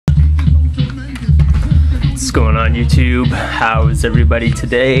What's going on YouTube? How's everybody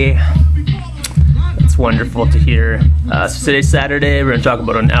today? It's wonderful to hear. So today's Saturday. We're going to talk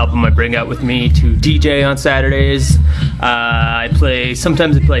about an album I bring out with me to DJ on Saturdays.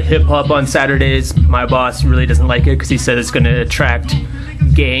 Sometimes I play hip-hop on Saturdays. My boss really doesn't like it because he said it's going to attract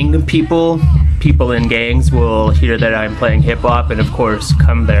gang people. People in gangs will hear that I'm playing hip-hop and of course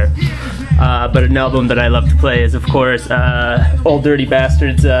come there. But an album that I love to play is of course Old Dirty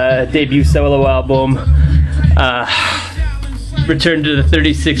Bastard's debut solo album. Returned to the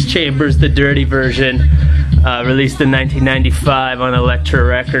 36 Chambers, the dirty version, released in 1995 on Elektra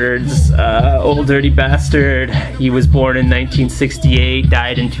Records. Old Dirty Bastard, he was born in 1968,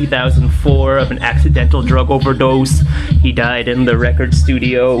 died in 2004 of an accidental drug overdose. He died in the record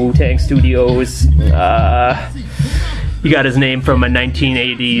studio, Wu Tang Studios. He got his name from a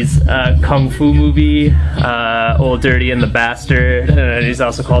 1980s kung fu movie, Old Dirty and the Bastard. And he's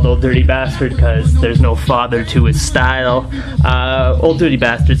also called Old Dirty Bastard because there's no father to his style. Old Dirty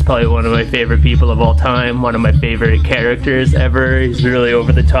Bastard's probably one of my favorite people of all time, one of my favorite characters ever. He's really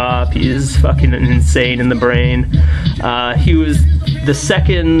over the top. He's fucking insane in the brain. He was the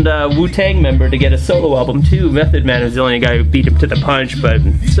second Wu Tang member to get a solo album too. Method Man was the only guy who beat him to the punch, but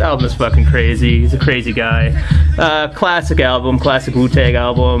this album is fucking crazy. He's a crazy guy. Classic album, classic Wu Tang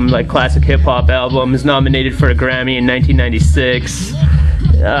album, like classic hip hop album. Is nominated for a Grammy in 1996.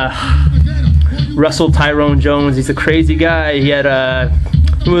 Russell Tyrone Jones, he's a crazy guy. He had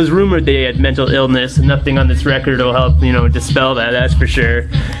it was rumored that he had mental illness, and nothing on this record will help, dispel that. That's for sure.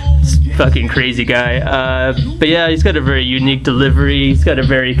 Fucking crazy guy. But yeah, he's got a very unique delivery. He's got a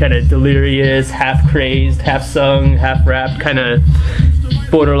very kind of delirious, half crazed, half sung, half rapped, kind of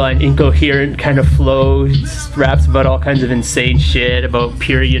borderline incoherent kind of flow. He just raps about all kinds of insane shit, about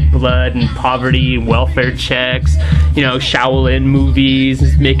period blood and poverty and welfare checks, Shaolin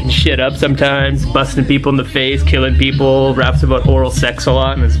movies, making shit up sometimes, busting people in the face, killing people, raps about oral sex a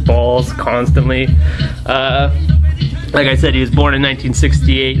lot and his balls constantly. Like I said, he was born in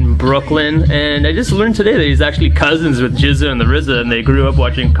 1968 in Brooklyn, and I just learned today that he's actually cousins with Jizza and the RZA, and they grew up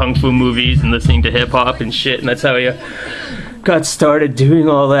watching kung fu movies and listening to hip-hop and shit, and that's how he got started doing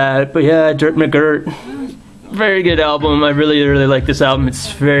all that. But yeah, Dirt McGirt, very good album. I really, really like this album.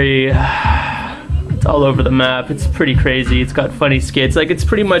 It's it's all over the map. It's pretty crazy. It's got funny skits. It's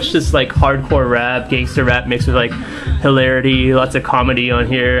pretty much just hardcore rap, gangster rap mixed with hilarity, lots of comedy on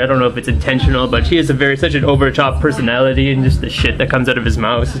here. I don't know if it's intentional, but he has such an over-the-top personality, and just the shit that comes out of his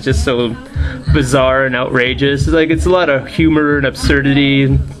mouth is just so bizarre and outrageous. It's a lot of humor and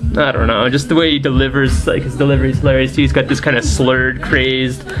absurdity. I don't know, just the way he delivers, his delivery is hilarious too. He's got this kind of slurred,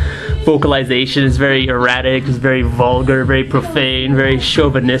 crazed vocalization. It's very erratic, it's very vulgar, very profane, very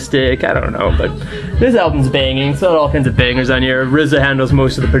chauvinistic. I don't know, but this album's banging. It's got all kinds of bangers on here. RZA handles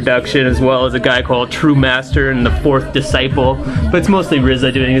most of the production, as well as a guy called True Master and the Fourth Disciple, but it's mostly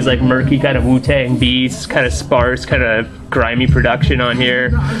RZA doing his murky kind of Wu-Tang beats, kind of sparse, kind of grimy production on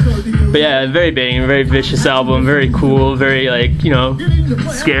here. But yeah, very banging, very vicious album, very cool, very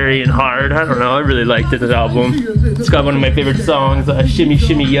scary and hard. I don't know, I really liked this album. It's got one of my favorite songs, Shimmy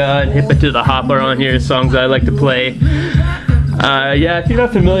Shimmy Ya and Hip It to the Hop are on here, songs I like to play. Yeah, if you're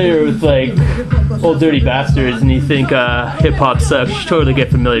not familiar with Old Dirty Bastards and you think hip-hop sucks, you should totally get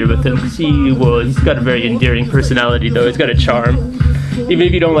familiar with him, because he's got a very endearing personality though. He's got a charm. Even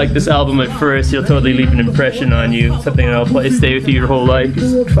if you don't like this album at first, he'll totally leave an impression on you. Something that'll stay with you your whole life.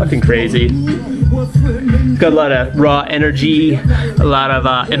 He's fucking crazy. He's got a lot of raw energy, a lot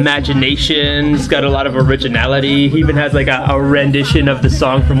of imagination. He's got a lot of originality. He even has a rendition of the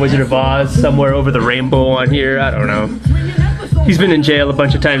song from Wizard of Oz, Somewhere Over the Rainbow, on here. I don't know. He's been in jail a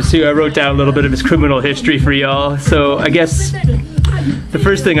bunch of times too. I wrote down a little bit of his criminal history for y'all. So I guess the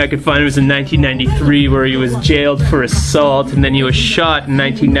first thing I could find was in 1993, where he was jailed for assault, and then he was shot in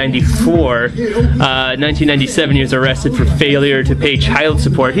 1994. 1997, he was arrested for failure to pay child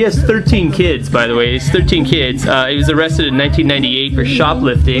support. He has 13 kids, by the way. He's 13 kids. He was arrested in 1998 for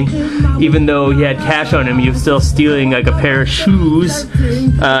shoplifting. Even though he had cash on him, he was still stealing a pair of shoes.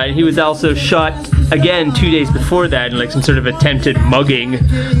 And he was also shot again 2 days before that in some sort of attempted mugging.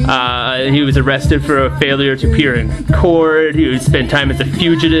 He was arrested for a failure to appear in court. He would spend time as a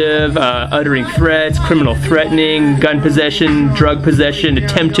fugitive, uttering threats, criminal threatening, gun possession, drug possession,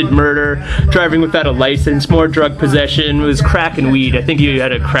 attempted murder, driving without a license, more drug possession, was crack and weed. I think he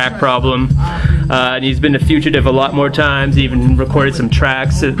had a crack problem. And he's been a fugitive a lot more times. He even recorded some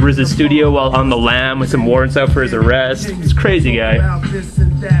tracks at RZA's studio while on the lam with some warrants out for his arrest. He's a crazy guy.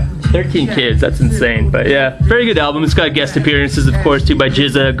 13 kids, that's insane. But yeah, very good album. It's got guest appearances, of course, too, by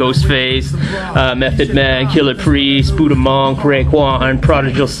Jizza, Ghostface, Method Man, Killah Priest, Buddah Monk, Raekwon,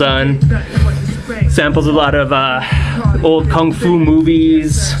 Prodigal Son. Samples a lot of old kung fu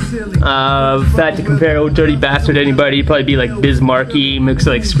movies. If I had to compare Old Dirty Bastard to anybody, it'd probably be like Biz Markie, mixed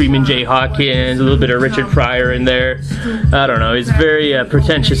like Screamin' Jay Hawkins, a little bit of Richard Pryor in there. I don't know, he's very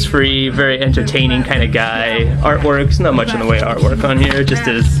pretentious free, very entertaining kind of guy. Artwork's not much in the way of artwork on here, just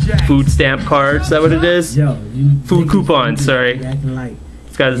his food stamp cards, is that what it is? Food coupons, sorry.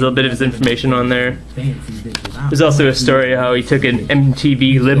 It's got a little bit of his information on there. There's also a story how he took an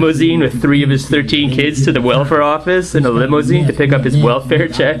MTV limousine with 3 of his 13 kids to the welfare office in a limousine to pick up his welfare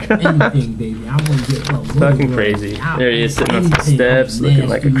check. Fucking crazy. There he is sitting on some steps looking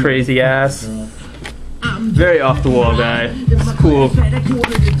like a crazy ass. Very off the wall guy. It's cool.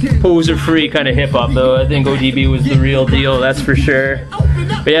 Poser free kind of hip hop though. I think ODB was the real deal, that's for sure.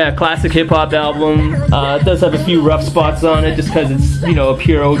 But yeah, classic hip hop album. It does have a few rough spots on it just because it's, you know, a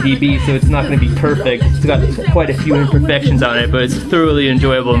pure ODB, so it's not going to be perfect. It's got quite a few imperfections on it, but it's a thoroughly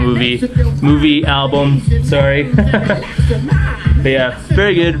enjoyable album, sorry. But yeah,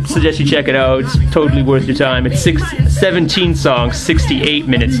 very good. Suggest you check it out. It's totally worth your time. It's 17 songs, 68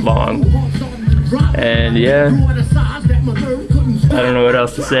 minutes long. And yeah, I don't know what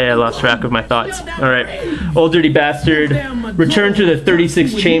else to say. I lost track of my thoughts. Alright, Old Dirty Bastard. Return to the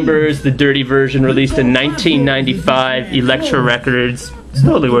 36 Chambers, the dirty version released in 1995, Elektra Records. It's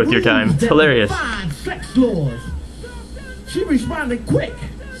totally worth your time. It's hilarious. She responded quick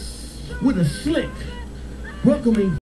with a slick, welcoming